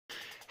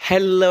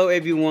Hello,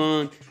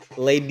 everyone,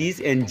 ladies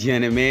and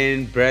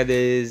gentlemen,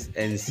 brothers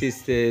and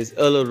sisters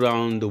all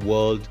around the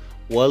world.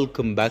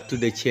 Welcome back to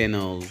the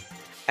channel.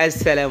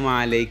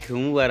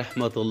 Assalamualaikum wa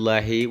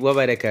rahmatullahi wa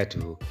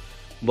barakatuhu.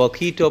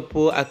 Mbokk yi topp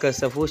ak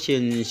safo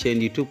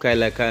chaîne YouTube Kaay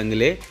Làkk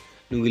Anglais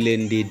ñu ngi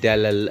leen di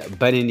dalal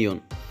beneen yoon.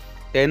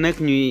 Tey nag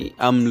ñuy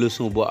am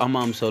leçon bu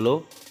am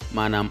solo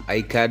maanaam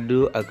ay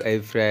kàddu ak ay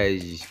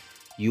phrase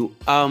yu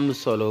am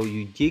solo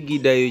yu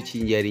jéggi dayo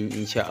ci njariñ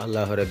incha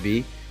allahu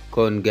rabbi.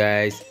 Kon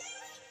guys,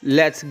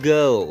 let's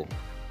go.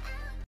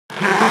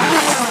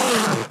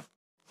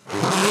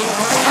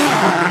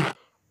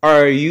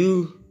 Are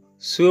you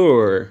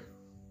sure?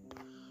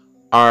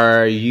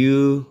 Are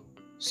you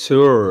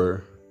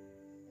sure?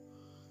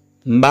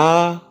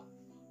 Mbaa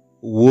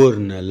wóor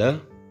na la?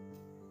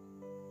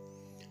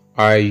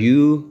 Are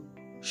you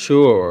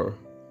sure?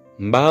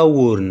 Mbaa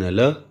wóor na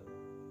la?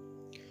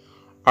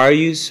 Are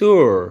you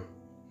sure?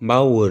 Mbaa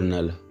wóor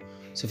na la?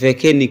 Su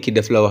fekkee nit ki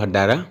daf la wax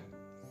dara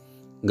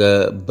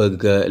nga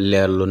bëgg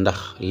leerlu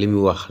ndax li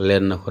mu wax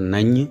leer na ko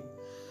nañ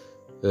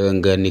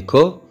nga ni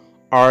ko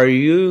are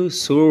you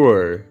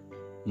sure?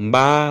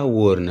 Mbaa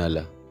wóor na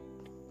la?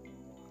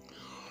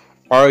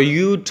 Are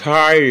you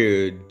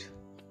tired?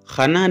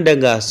 Xanaa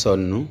danga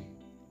sonn?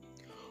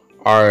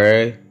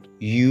 Are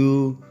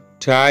you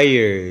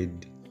tired?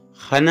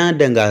 Xanaa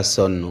danga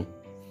sonn?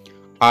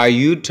 Are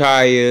you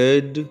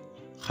tired?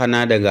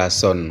 Xanaa danga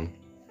sonn?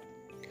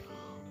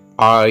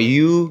 Are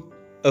you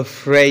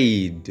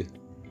afraid?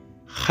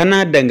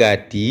 Xanaa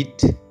danga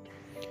tiit?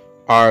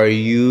 Are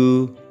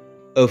you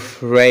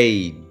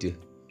afraid?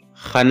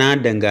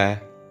 Xanaa danga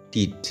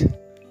tiit?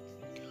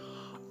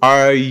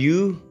 Are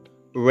you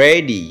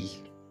ready?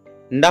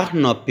 Ndax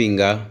noppi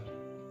nga?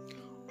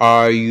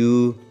 Are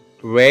you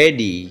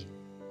ready?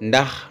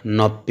 Ndax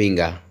noppi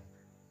nga?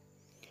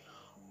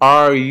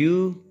 Are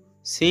you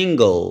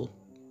single?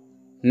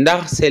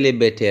 Ndax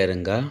célibataire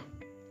nga?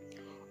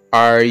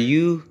 Are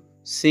you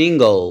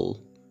single?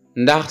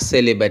 Ndax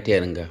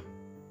célibataire nga?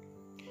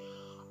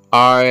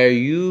 Are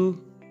you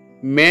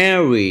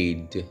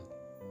married?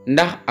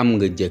 Ndax am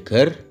nga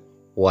jëkkër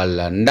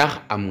walla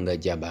ndax am nga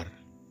jabar?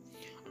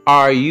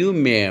 Are you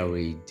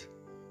married?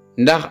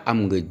 Ndax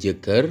am nga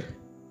jëkkër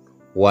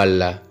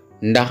walla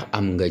ndax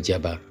am nga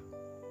jabar?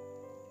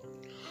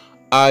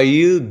 Are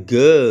you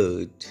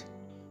good?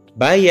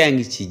 Ba yaa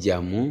ngi ci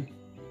jàmm?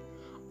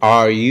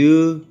 Are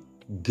you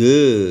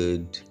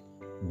good?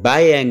 Ba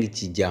yaa ngi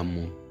ci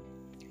jàmm?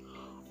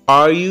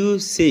 Are you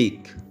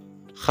sick?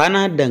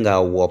 Xanaa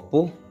danga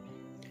wopp?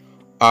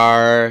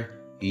 Are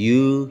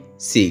you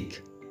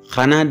sick?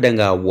 Xanaa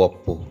danga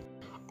wopp?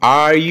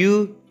 Are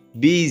you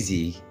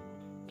busy?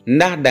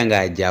 Ndax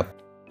danga jàpp?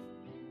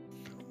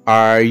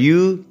 Are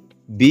you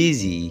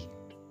busy?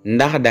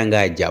 Ndax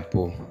danga jàpp?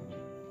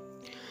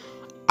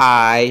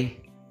 I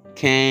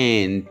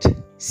can't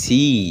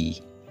see.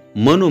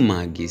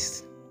 Mënuma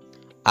gis.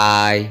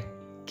 I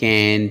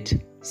can't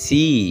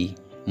see.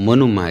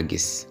 Mënuma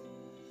gis.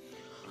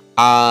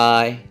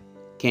 I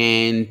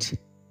can't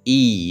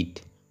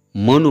eat.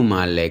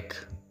 Mënuma lekk.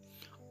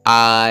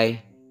 I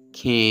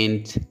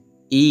can't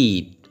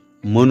eat.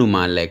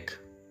 Mënuma lekk.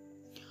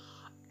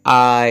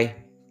 I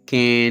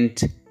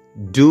can't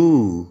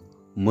do.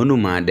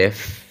 Mënuma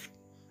def.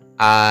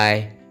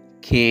 I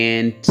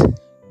can't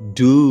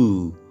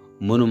do.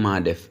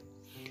 Mënuma def.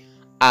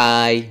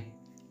 I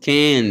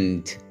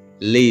can't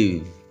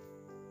live.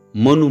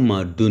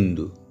 Mënuma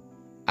dund.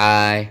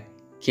 I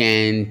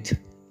can't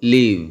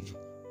live.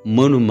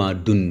 Mënuma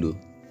dund.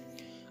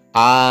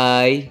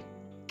 I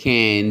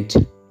can't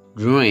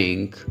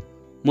drink.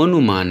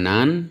 Mënuma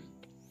naan.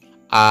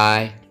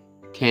 I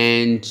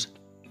can't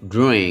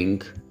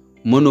drink.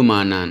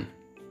 Mënuma naan.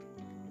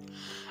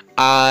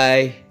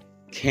 I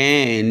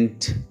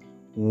can't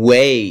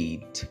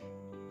wait.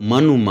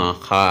 Mënuma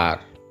xaar.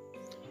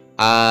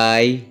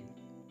 I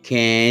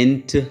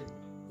can't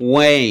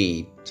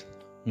wait.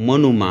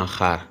 Mënuma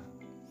xaar.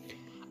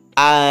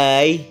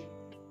 I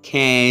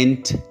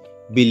can't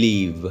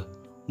believe.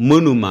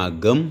 Mënuma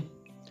gëm.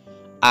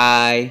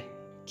 I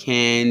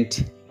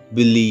can't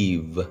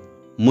believe.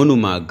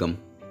 Mënuma gëm.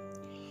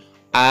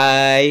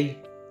 I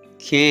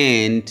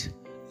can't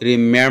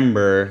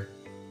remember.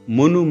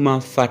 Mënuma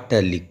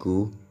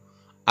fàttaliku.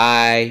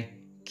 I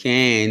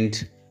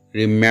can't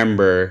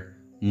remember.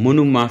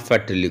 Mënuma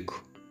fàttaliku.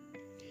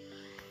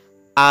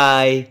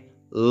 I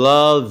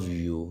love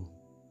you.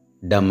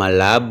 Dama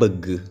la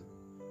bëgg.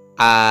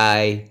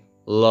 I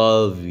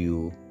love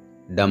you.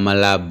 Dama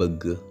la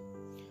bëgg.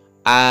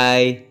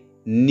 I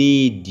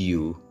need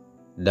you.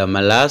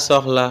 Dama la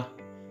soxla.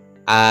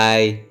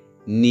 I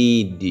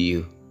need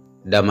you.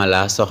 Dama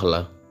la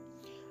soxla.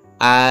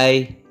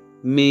 I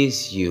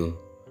miss you.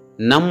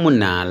 Namm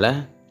naa la.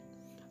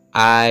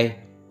 I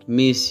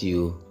miss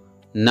you.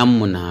 Namm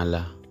naa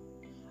la.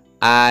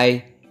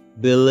 I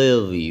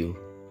believe you.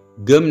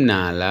 Gëm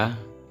naa la.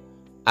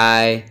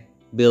 I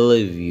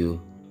believe you.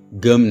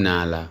 Gëm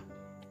naa la.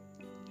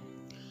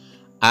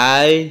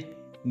 I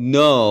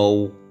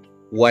know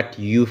what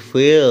you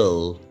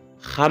feel.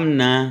 Xam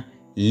naa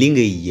li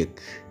ngay yëg.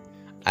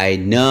 I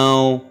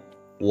know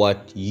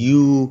what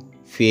you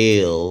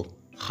feel.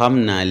 Xam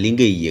naa li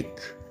nga yëg.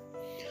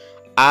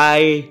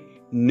 I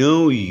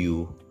know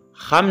you.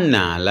 Xam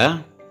naa la.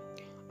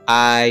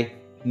 I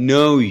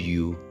know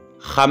you.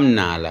 Xam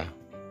naa la.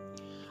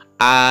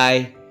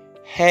 I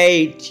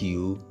hate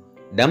you.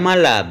 Dama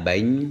la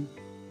bañ.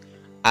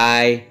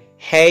 I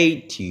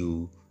hate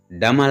you.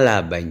 Dama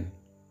la bañ.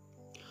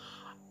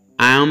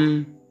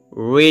 I'm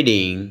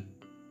reading.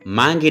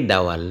 Maa ngi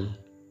dawal.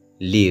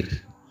 Liir.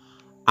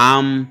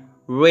 I'm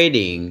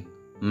reading.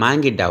 Maa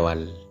ngi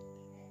dawal.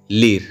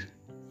 Liir.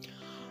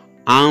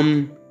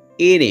 I'm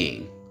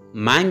eating.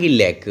 Maa ngi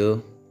lekk.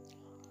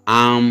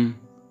 I'm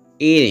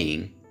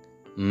eating.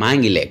 Maa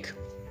ngi lekk.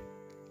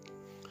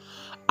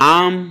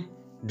 I'm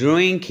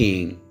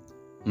drinking.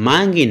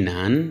 Maa ngi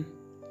naan.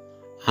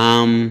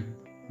 I'm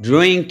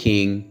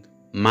drinking.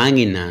 Maa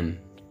ngi naan.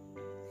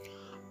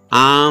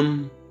 I'm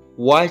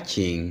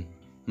watching.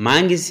 Maa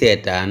ngi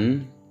seetaan.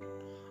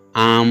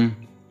 I'm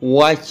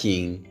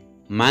watching.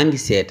 Maa ngi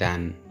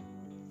seetaan.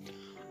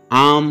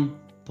 I'm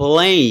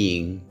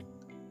playing.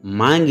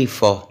 Maa ngi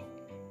fo.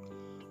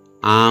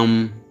 I'm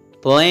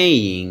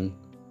playing.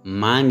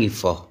 Maa ngi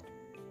fo.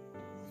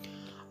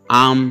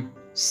 I'm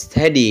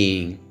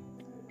studying.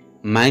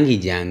 Maa ngi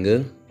jàng.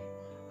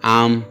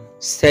 I'm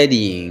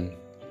studying.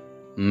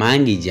 Maa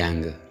ngi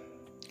jàng.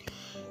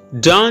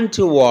 Don't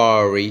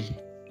worry.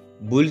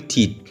 Bul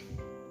tiit.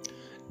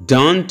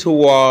 Don't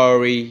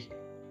worry.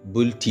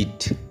 Bul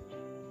tiit.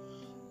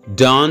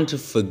 Don't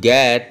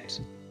forget.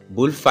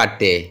 Bul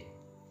fàttee.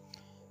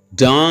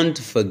 Don't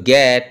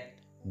forget.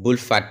 Bul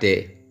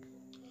fàttee.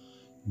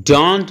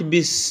 Don't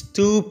be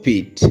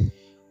stupid.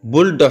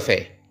 Bul dofe.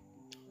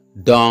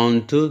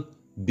 Don't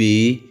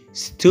be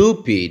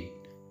stupid.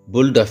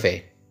 Bul dofe.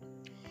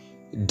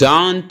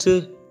 Don't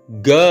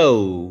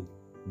go.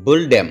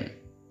 Bul dem.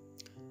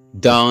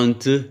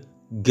 Don't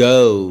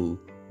go.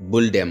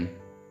 Bul dem.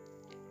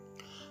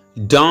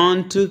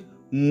 Don't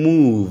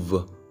move.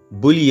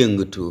 Bul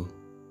yëngatu.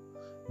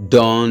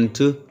 Don't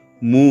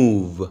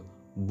move.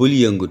 Bul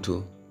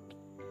yëngatu.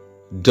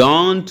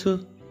 Don't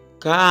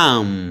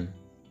come.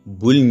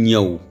 Bul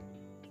ñëw.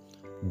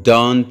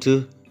 Don't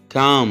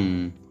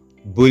come.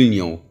 Bul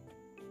ñëw.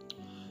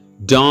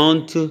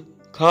 Don't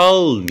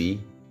call me.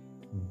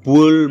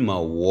 Bul ma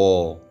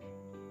woo.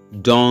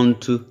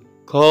 Don't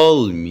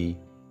call me.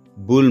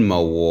 Bul ma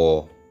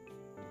woo.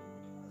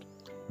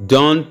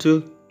 Don't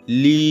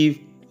leave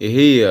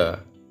here.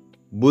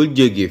 Bul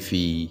jóge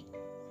fii.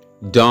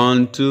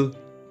 Don't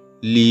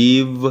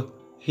leave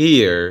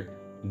here.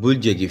 Bul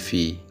jóge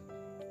fii.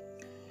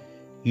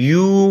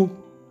 You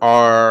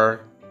are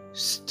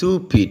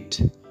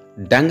stupid.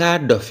 Danga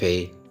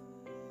dofe.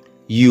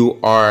 You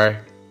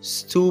are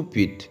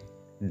stupid.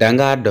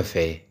 Danga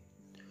dofe.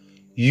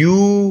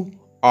 You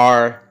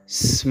are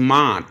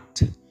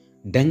smart.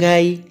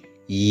 Dangay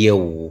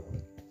yeewu.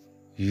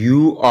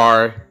 You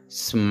are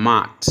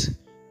smart.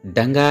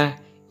 Danga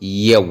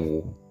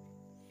yeewu.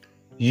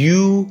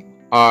 You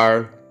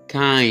are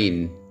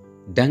kind.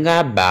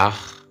 Danga baax.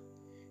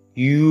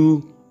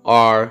 You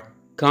are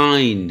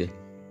kind.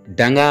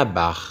 Danga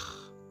baax.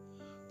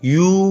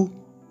 You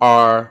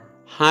are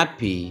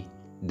happy.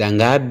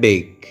 Danga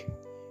bég.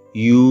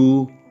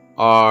 You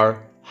are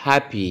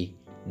happy.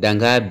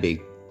 Danga bég.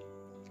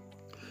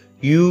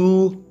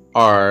 You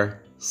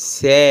are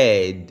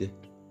sad.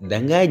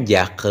 Danga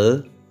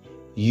jàq.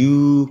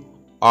 You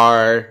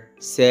are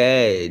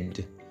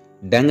sad.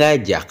 Danga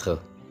jàq.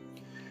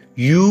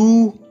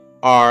 You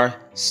are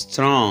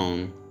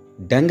strong.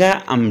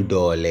 Danga am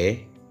doole.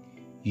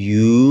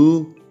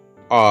 You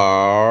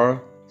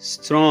are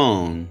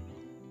strong.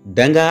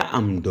 Danga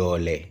am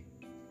doole.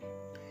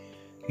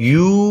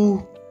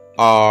 You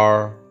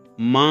are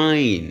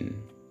mine.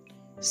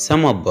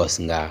 Sama bos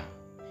nga.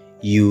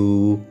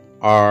 You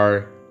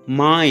are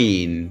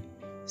mine.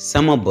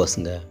 Sama bos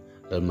nga.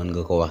 loolu mën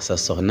nga ko wax sa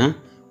soxna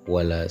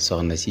wala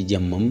soxna si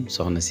jëmmam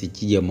soxna si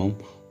ci jëmmam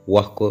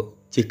wax ko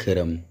ci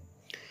këram.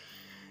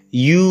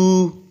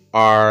 You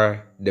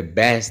are the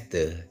best.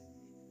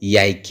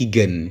 Yaay ki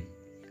gën.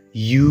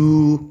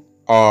 You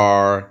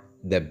are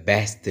the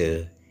best.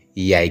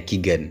 Yaay ki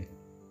gën.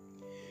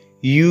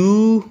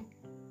 You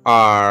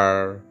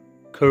are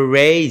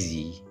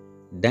crazy.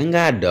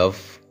 Danga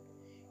dof.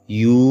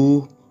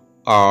 You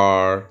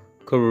are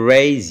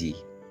crazy.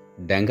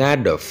 Danga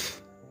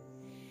dof.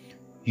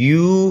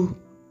 You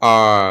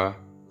are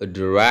a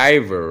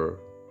driver.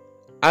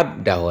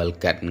 Ab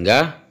dawalkat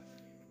nga.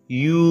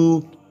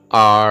 You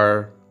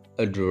are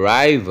a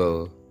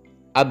driver.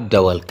 Ab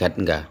dawalkat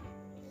nga.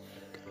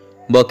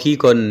 mbokk yi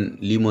kon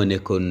li moo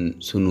nekkoon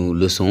sunu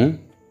leçon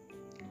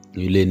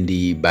ñu leen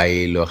di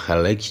bàyyi loo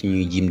xel rek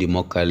ñu jim di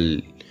mokkal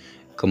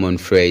common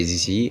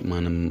phrases yi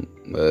maanaam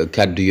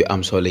kàddu yu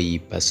am solo yi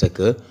parce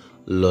que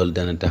loolu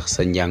dana tax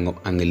sa njàngum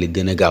anglais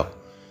gën a gaaw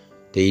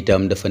te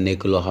itam dafa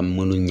nekk loo xam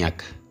mënul ñàkk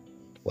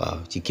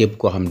waaw ci képp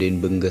koo xam ne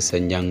bëgg nga sa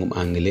njàngum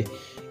anglais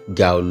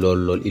gaaw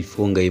lool il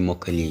faut ngay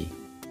mokkal yi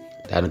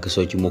daanaka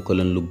soo ci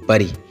mokkalan lu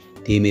bari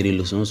 100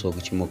 leçon soo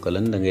ko ci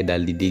mokkalan da ngay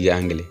daal di dégg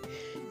anglais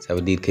ça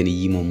veut dire que ni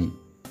yi moom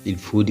il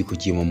faut di ko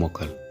jéem a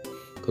mokkal.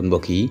 kon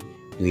mbokk yi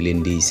ñu ngi leen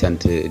di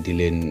sant di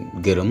leen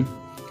gërëm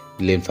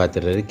di leen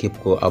fàttali rek képp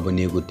koo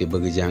abonné gu te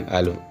bëgg jàng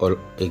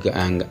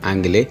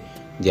anglais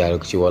jaare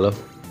ko ci wolof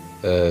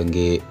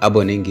nga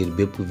abonné ngir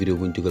bépp vidéo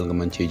buñ dugal nga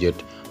mën cee jot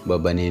ba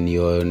baneen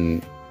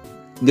yoon.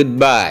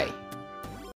 Goodbye.